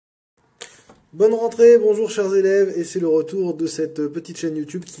Bonne rentrée, bonjour chers élèves, et c'est le retour de cette petite chaîne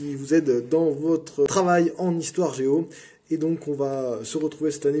YouTube qui vous aide dans votre travail en histoire géo. Et donc on va se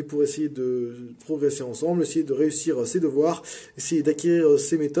retrouver cette année pour essayer de progresser ensemble, essayer de réussir ses devoirs, essayer d'acquérir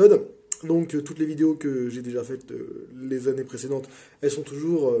ses méthodes. Donc toutes les vidéos que j'ai déjà faites les années précédentes, elles sont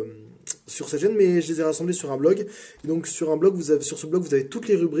toujours sur cette chaîne, mais je les ai rassemblées sur un blog. Et donc sur sur ce blog, vous avez toutes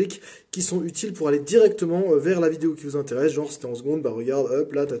les rubriques qui sont utiles pour aller directement vers la vidéo qui vous intéresse. Genre c'était en seconde, bah regarde,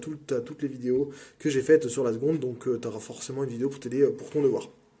 hop, là t'as toutes les vidéos que j'ai faites sur la seconde, donc tu auras forcément une vidéo pour t'aider pour ton devoir.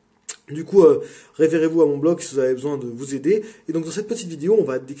 Du coup, référez-vous à mon blog si vous avez besoin de vous aider. Et donc dans cette petite vidéo, on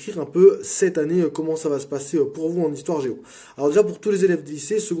va décrire un peu cette année, comment ça va se passer pour vous en histoire géo. Alors déjà pour tous les élèves de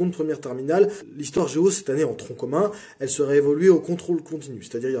lycée, seconde, première, terminale, l'histoire géo cette année en tronc commun, elle sera évoluée au contrôle continu.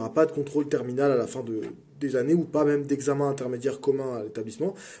 C'est-à-dire il n'y aura pas de contrôle terminal à la fin des années ou pas même d'examen intermédiaire commun à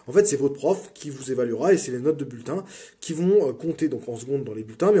l'établissement. En fait, c'est votre prof qui vous évaluera et c'est les notes de bulletin qui vont compter donc en seconde dans les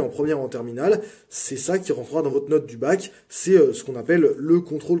bulletins, mais en première en terminale, c'est ça qui rentrera dans votre note du bac, c'est ce qu'on appelle le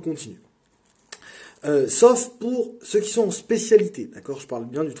contrôle continu. Sauf pour ceux qui sont en spécialité, d'accord? Je parle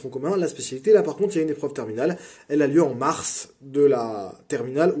bien du tronc commun. La spécialité, là par contre, il y a une épreuve terminale. Elle a lieu en mars de la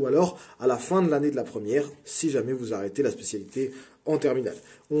terminale ou alors à la fin de l'année de la première, si jamais vous arrêtez la spécialité en terminale.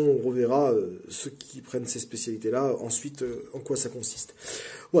 On reverra ceux qui prennent ces spécialités-là ensuite en quoi ça consiste.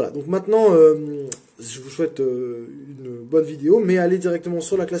 Voilà, donc maintenant, je vous souhaite une bonne vidéo, mais allez directement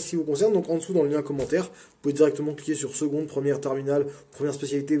sur la classe qui vous concerne. Donc en dessous dans le lien commentaire, vous pouvez directement cliquer sur seconde, première, terminale, première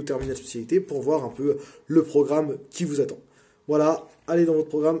spécialité ou terminale spécialité pour voir un peu le programme qui vous attend. Voilà, allez dans votre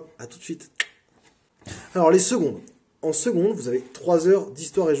programme, à tout de suite. Alors les secondes. En seconde, vous avez 3 heures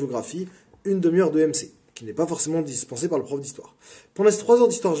d'histoire et géographie, une demi-heure de MC, qui n'est pas forcément dispensée par le prof d'histoire. Pendant ces 3 heures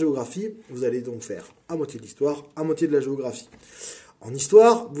d'histoire-géographie, vous allez donc faire à moitié de l'histoire, à moitié de la géographie. En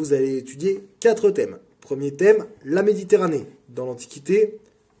histoire, vous allez étudier 4 thèmes. Premier thème, la Méditerranée, dans l'Antiquité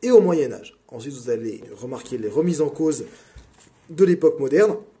et au Moyen-Âge. Ensuite, vous allez remarquer les remises en cause de l'époque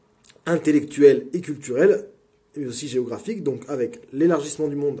moderne, intellectuelle et culturelle, mais aussi géographique, donc avec l'élargissement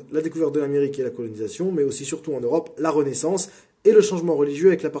du monde, la découverte de l'Amérique et la colonisation, mais aussi surtout en Europe, la Renaissance et le changement religieux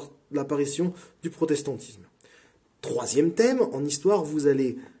avec l'apparition du protestantisme. Troisième thème, en histoire, vous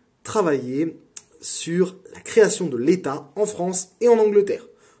allez travailler sur la création de l'État en France et en Angleterre.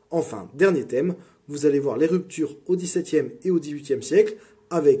 Enfin, dernier thème, vous allez voir les ruptures au XVIIe et au XVIIIe siècle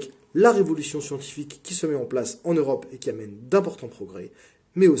avec la révolution scientifique qui se met en place en Europe et qui amène d'importants progrès,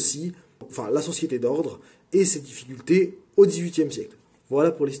 mais aussi la société d'ordre et ses difficultés au XVIIIe siècle.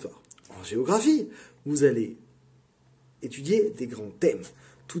 Voilà pour l'histoire. En géographie, vous allez étudier des grands thèmes.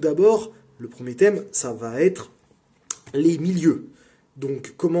 Tout d'abord, le premier thème, ça va être les milieux.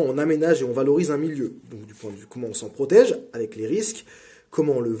 Donc, comment on aménage et on valorise un milieu. Donc, du point de vue comment on s'en protège avec les risques,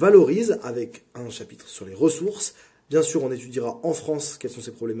 comment on le valorise avec un chapitre sur les ressources. Bien sûr, on étudiera en France quelles sont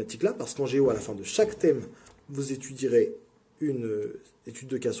ces problématiques-là, parce qu'en géo, à la fin de chaque thème, vous étudierez une étude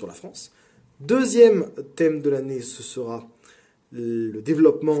de cas sur la France. Deuxième thème de l'année, ce sera le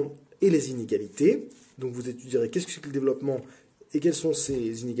développement et les inégalités. Donc, vous étudierez qu'est-ce que c'est que le développement et quelles sont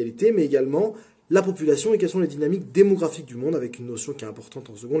ces inégalités, mais également la population et quelles sont les dynamiques démographiques du monde, avec une notion qui est importante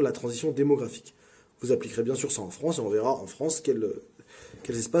en seconde, la transition démographique. Vous appliquerez bien sûr ça en France, et on verra en France quels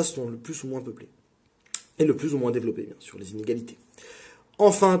espaces sont le plus ou moins peuplés. Et le plus ou moins développés, bien sûr, les inégalités.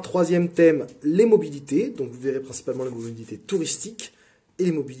 Enfin, troisième thème, les mobilités. Donc vous verrez principalement les mobilités touristiques et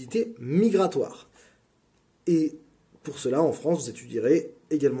les mobilités migratoires. Et pour cela, en France, vous étudierez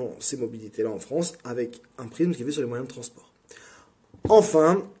également ces mobilités-là en France, avec un prisme qui est fait sur les moyens de transport.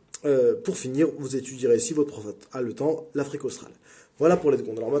 Enfin, pour finir, vous étudierez, si votre prof a le temps, l'Afrique australe. Voilà pour les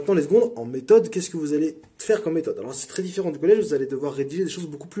secondes. Alors maintenant, les secondes, en méthode, qu'est-ce que vous allez faire comme méthode? Alors c'est très différent du collège, vous allez devoir rédiger des choses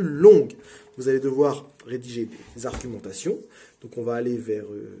beaucoup plus longues. Vous allez devoir rédiger des argumentations. Donc on va aller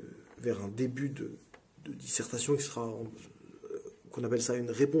vers un début de dissertation qui sera, qu'on appelle ça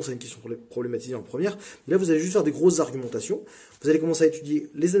une réponse à une question problématisée en première. Mais là, vous allez juste faire des grosses argumentations. Vous allez commencer à étudier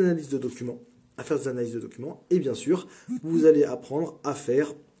les analyses de documents, à faire des analyses de documents. Et bien sûr, vous allez apprendre à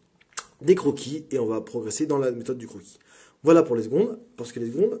faire des croquis et on va progresser dans la méthode du croquis. Voilà pour les secondes, parce que les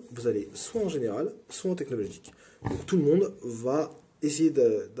secondes, vous allez soit en général, soit en technologique. Donc tout le monde va essayer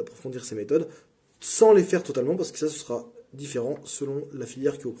d'approfondir ces méthodes sans les faire totalement, parce que ça, ce sera différent selon la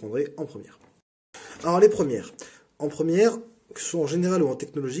filière que vous prendrez en première. Alors les premières. En première, que ce soit en général ou en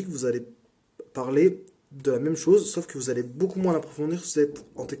technologique, vous allez parler de la même chose, sauf que vous allez beaucoup moins l'approfondir si vous êtes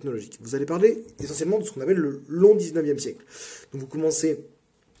en technologique. Vous allez parler essentiellement de ce qu'on appelle le long 19e siècle. Donc vous commencez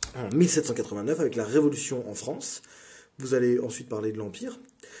en 1789 avec la Révolution en France. Vous allez ensuite parler de l'Empire,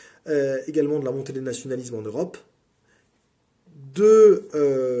 également de la montée des nationalismes en Europe, de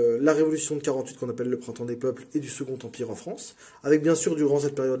la Révolution de 48 qu'on appelle le Printemps des peuples et du Second Empire en France, avec bien sûr durant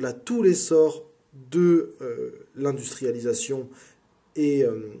cette période-là tout l'essor de l'industrialisation et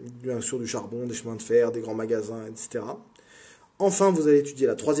bien sûr du charbon, des chemins de fer, des grands magasins, etc. Enfin, vous allez étudier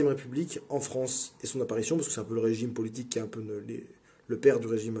la Troisième République en France et son apparition, parce que c'est un peu le régime politique qui est un peu le père du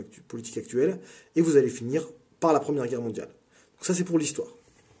régime politique actuel, et vous allez finir par la Première Guerre mondiale. Donc ça c'est pour l'histoire.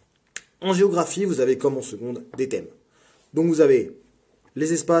 En géographie, vous avez comme en seconde des thèmes. Donc vous avez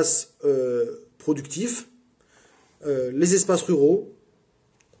les espaces productifs, les espaces ruraux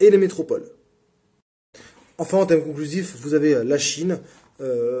et les métropoles. Enfin, en thème conclusif, vous avez la Chine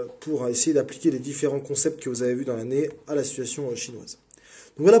pour essayer d'appliquer les différents concepts que vous avez vus dans l'année à la situation chinoise.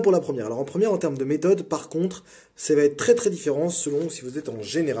 Donc voilà pour la première. Alors en première, en termes de méthode, par contre, ça va être très très différent selon si vous êtes en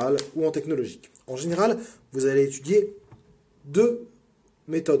général ou en technologique. En général, vous allez étudier 2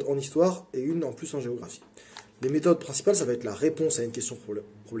 méthodes en histoire et une en plus en géographie. Les méthodes principales, ça va être la réponse à une question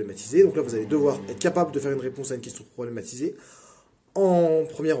problématisée. Donc là, vous allez devoir être capable de faire une réponse à une question problématisée. En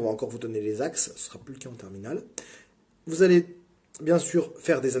première, on va encore vous donner les axes, ce ne sera plus le cas en terminale. Vous allez bien sûr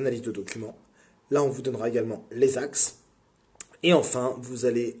faire des analyses de documents. Là, on vous donnera également les axes. Et enfin, vous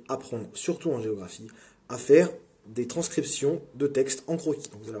allez apprendre, surtout en géographie, à faire des transcriptions de textes en croquis.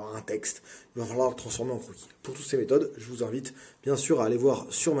 Donc vous allez avoir un texte, il va falloir le transformer en croquis. Pour toutes ces méthodes, je vous invite bien sûr à aller voir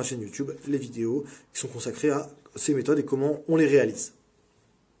sur ma chaîne YouTube les vidéos qui sont consacrées à ces méthodes et comment on les réalise.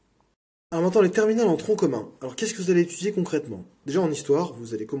 Alors maintenant, les terminales en tronc commun. Alors qu'est-ce que vous allez étudier concrètement? Déjà en histoire,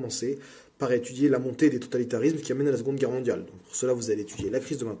 vous allez commencer par étudier la montée des totalitarismes qui amènent à la Seconde Guerre mondiale. Donc pour cela, vous allez étudier la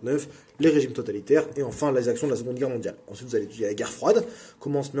crise de 29, les régimes totalitaires et enfin les actions de la Seconde Guerre mondiale. Ensuite, vous allez étudier la guerre froide,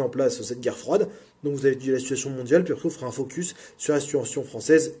 comment se met en place cette guerre froide. Donc vous allez étudier la situation mondiale, puis après vous ferez un focus sur la situation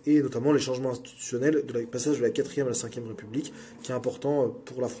française et notamment les changements institutionnels de la passage de la 4e à la 5e République, qui est important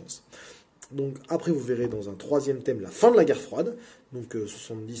pour la France. Donc après, vous verrez dans un troisième thème la fin de la guerre froide, donc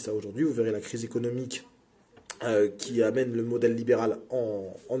 70 à aujourd'hui, vous verrez la crise économique qui amène le modèle libéral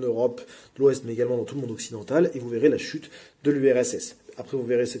en Europe de l'Ouest, mais également dans tout le monde occidental, et vous verrez la chute de l'URSS. Après, vous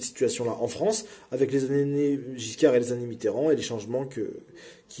verrez cette situation-là en France, avec les années Giscard et les années Mitterrand, et les changements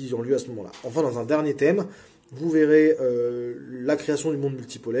qui ont lieu à ce moment-là. Enfin, dans un dernier thème, vous verrez la création du monde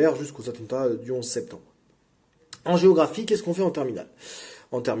multipolaire jusqu'aux attentats du 11 septembre. En géographie, qu'est-ce qu'on fait en terminale?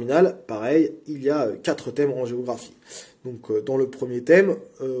 En terminale, pareil, il y a 4 thèmes en géographie. Donc, dans le premier thème,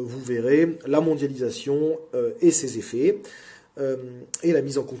 vous verrez la mondialisation et ses effets, et la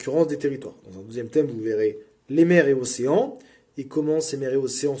mise en concurrence des territoires. Dans un deuxième thème, vous verrez les mers et océans, et comment ces mers et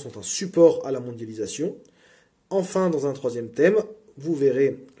océans sont un support à la mondialisation. Enfin, dans un troisième thème, vous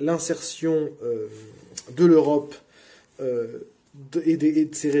verrez l'insertion de l'Europe et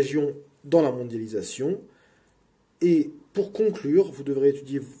de ces régions dans la mondialisation. Et pour conclure, vous devrez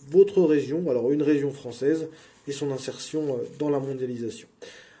étudier votre région, alors une région française, et son insertion dans la mondialisation.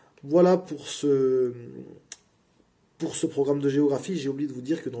 Voilà pour ce programme de géographie. J'ai oublié de vous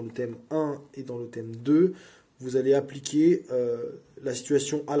dire que dans le thème 1 et dans le thème 2, vous allez appliquer la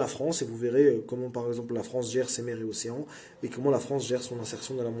situation à la France, et vous verrez comment par exemple la France gère ses mers et océans, et comment la France gère son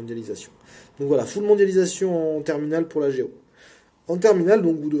insertion dans la mondialisation. Donc voilà, full mondialisation en terminale pour la géo. En terminale,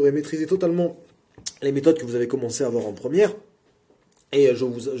 donc vous devrez maîtriser totalement les méthodes que vous avez commencé à avoir en première, et je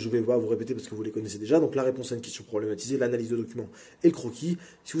ne vais pas vous répéter parce que vous les connaissez déjà. Donc la réponse à une question problématisée, l'analyse de documents et le croquis.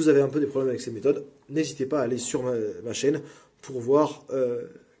 Si vous avez un peu des problèmes avec ces méthodes, n'hésitez pas à aller sur ma chaîne pour voir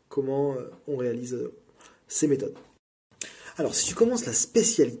comment on réalise ces méthodes. Alors si tu commences la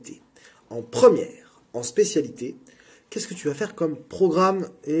spécialité en première, en spécialité, qu'est-ce que tu vas faire comme programme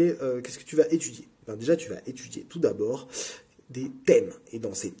et qu'est-ce que tu vas étudier? Ben, déjà, tu vas étudier tout d'abord des thèmes. Et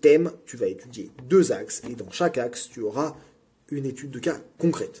dans ces thèmes, tu vas étudier 2 axes. Et dans chaque axe, tu auras une étude de cas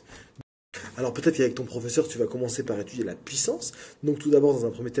concrète. Alors peut-être qu'avec ton professeur, tu vas commencer par étudier la puissance. Donc tout d'abord, dans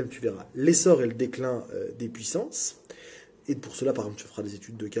un premier thème, tu verras l'essor et le déclin des puissances. Et pour cela, par exemple, tu feras des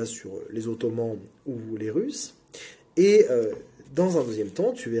études de cas sur les Ottomans ou les Russes. Et dans un deuxième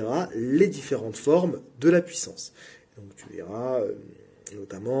temps, tu verras les différentes formes de la puissance. Donc tu verras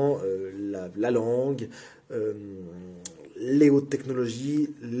notamment la langue, les hautes technologies,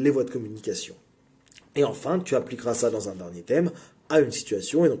 les voies de communication. Et enfin, tu appliqueras ça dans un dernier thème à une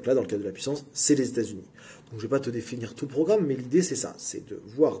situation, et donc là, dans le cas de la puissance, c'est les États-Unis. Donc je ne vais pas te définir tout le programme, mais l'idée c'est ça, c'est de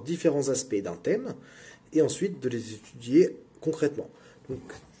voir différents aspects d'un thème, et ensuite de les étudier concrètement. Donc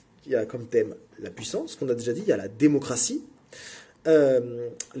il y a comme thème la puissance, qu'on a déjà dit, il y a la démocratie,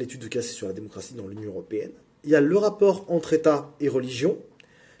 l'étude de cas c'est sur la démocratie dans l'Union européenne, il y a le rapport entre État et religion,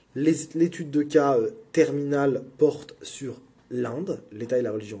 l'étude de cas terminale porte sur l'Inde, l'État et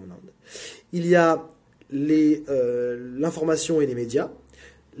la religion en Inde. Il y a l'information et les médias.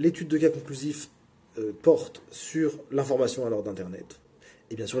 L'étude de cas conclusif porte sur l'information à l'heure d'Internet.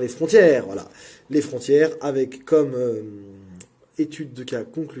 Et bien sûr les frontières, voilà. Les frontières avec comme étude de cas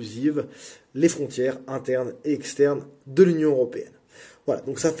conclusive les frontières internes et externes de l'Union européenne. Voilà,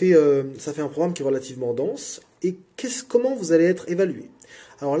 donc ça fait un programme qui est relativement dense. Et comment vous allez être évalué?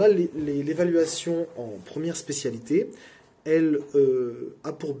 Alors là, l'évaluation en première spécialité, elle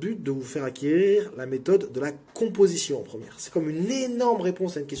a pour but de vous faire acquérir la méthode de la composition en première. C'est comme une énorme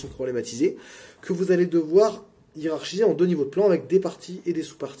réponse à une question problématisée que vous allez devoir hiérarchiser en 2 niveaux de plan avec des parties et des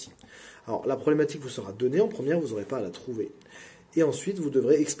sous-parties. Alors la problématique vous sera donnée en première, vous n'aurez pas à la trouver. Et ensuite, vous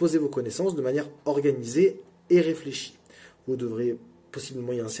devrez exposer vos connaissances de manière organisée et réfléchie. Vous devrez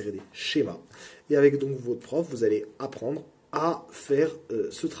possiblement y insérer des schémas. Et avec donc votre prof, vous allez apprendre à faire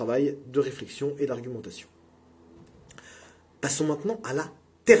ce travail de réflexion et d'argumentation. Passons maintenant à la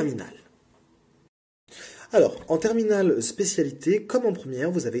terminale. Alors, en terminale spécialité, comme en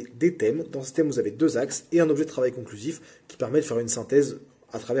première, vous avez des thèmes. Dans ce thème, vous avez 2 axes et un objet de travail conclusif qui permet de faire une synthèse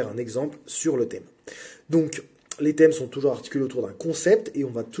à travers un exemple sur le thème. Donc, les thèmes sont toujours articulés autour d'un concept et on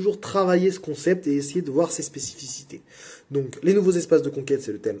va toujours travailler ce concept et essayer de voir ses spécificités. Donc, les nouveaux espaces de conquête,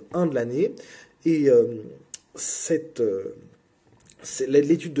 c'est le thème 1 de l'année. Et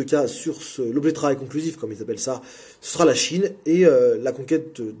l'étude de cas sur l'objet de travail conclusif, comme ils appellent ça, ce sera la Chine et la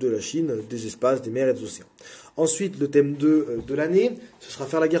conquête de la Chine, des espaces, des mers et des océans. Ensuite, le thème 2 de l'année, ce sera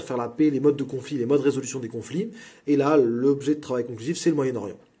faire la guerre, faire la paix, les modes de conflit, les modes de résolution des conflits. Et là, l'objet de travail conclusif, c'est le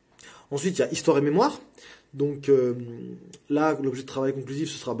Moyen-Orient. Ensuite, il y a Histoire et mémoire. Donc là, l'objet de travail conclusif,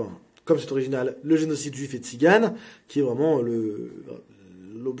 ce sera, comme c'est original, le génocide juif et tzigane, qui est vraiment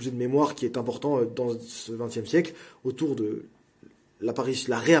l'objet de mémoire qui est important dans ce XXe siècle, autour de la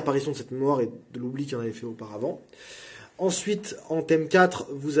réapparition de cette mémoire et de l'oubli qu'il en avait fait auparavant. Ensuite, en thème 4,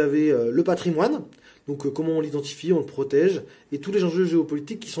 vous avez le patrimoine, donc comment on l'identifie, on le protège, et tous les enjeux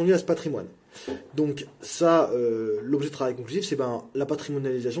géopolitiques qui sont liés à ce patrimoine. Donc ça, l'objet de travail conclusif, c'est la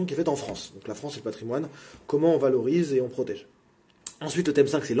patrimonialisation qui est faite en France. Donc la France, c'est le patrimoine, comment on valorise et on protège. Ensuite, le thème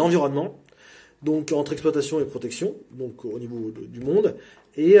 5, c'est l'environnement, donc entre exploitation et protection, donc au niveau du monde.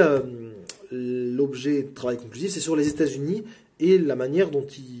 Et l'objet de travail conclusif, c'est sur les États-Unis et la manière dont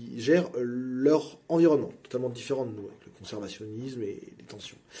ils gèrent leur environnement, totalement différent de nous, avec le conservationnisme et les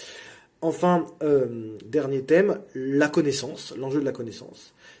tensions. Enfin, dernier thème, la connaissance, l'enjeu de la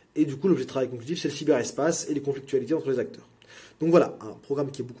connaissance. Et du coup, l'objet de travail conclusif, c'est le cyberespace et les conflictualités entre les acteurs. Donc voilà, un programme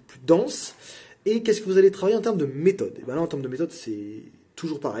qui est beaucoup plus dense. Et qu'est-ce que vous allez travailler en termes de méthode? Et bien là, en termes de méthode, c'est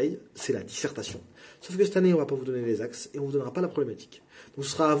toujours pareil, c'est la dissertation. Sauf que cette année, on ne va pas vous donner les axes et on ne vous donnera pas la problématique. Donc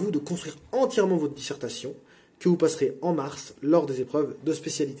ce sera à vous de construire entièrement votre dissertation que vous passerez en mars lors des épreuves de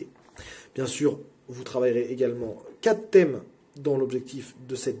spécialité. Bien sûr, vous travaillerez également 4 thèmes dans l'objectif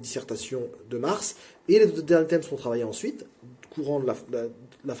de cette dissertation de mars, et les 2 derniers thèmes seront travaillés ensuite, courant de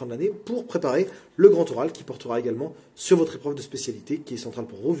la fin de l'année, pour préparer le grand oral qui portera également sur votre épreuve de spécialité, qui est centrale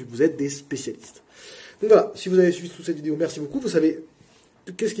pour vous, vu que vous êtes des spécialistes. Donc voilà, si vous avez suivi toute cette vidéo, merci beaucoup. Vous savez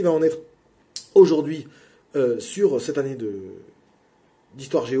qu'est-ce qui va en être aujourd'hui sur cette année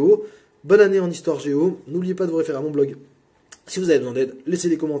d'Histoire Géo. Bonne année en Histoire Géo. N'oubliez pas de vous référer à mon blog. Si vous avez besoin d'aide, laissez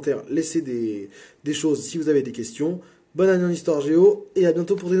des commentaires, laissez des choses si vous avez des questions. Bonne année en Histoire Géo et à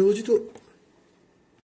bientôt pour des nouveaux tutos.